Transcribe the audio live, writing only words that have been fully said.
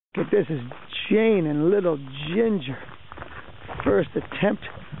Look at this is Jane and little Ginger. First attempt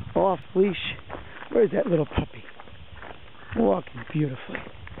off leash. Where's that little puppy? Walking beautifully.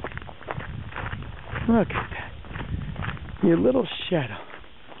 Look at that. Your little shadow.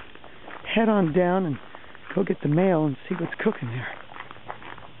 Head on down and go get the mail and see what's cooking there.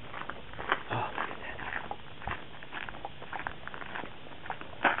 Oh, look at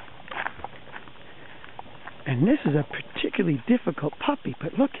that. And this is a particularly difficult puppy,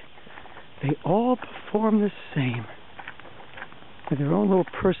 but look, they all perform the same. With their own little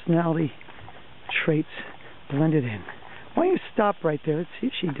personality traits blended in. Why don't you stop right there? Let's see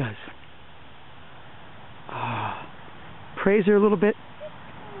if she does. Ah, praise her a little bit.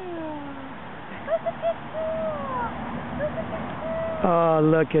 Oh,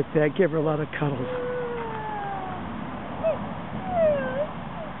 look at that. Give her a lot of cuddles.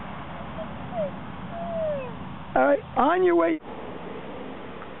 All right, on your way.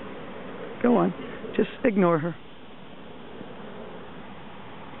 Go on. Just ignore her.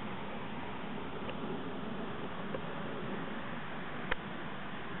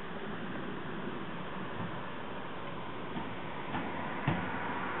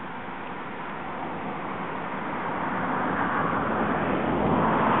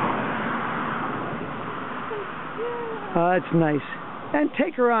 Oh, that's nice. And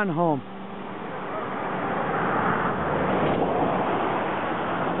take her on home.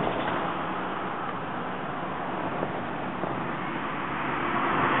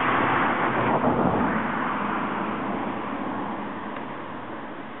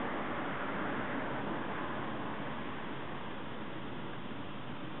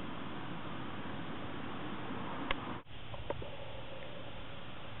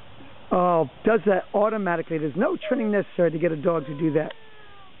 Oh, does that automatically. There's no training necessary to get a dog to do that.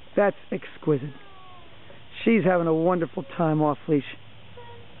 That's exquisite. She's having a wonderful time off leash.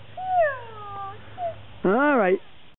 All right.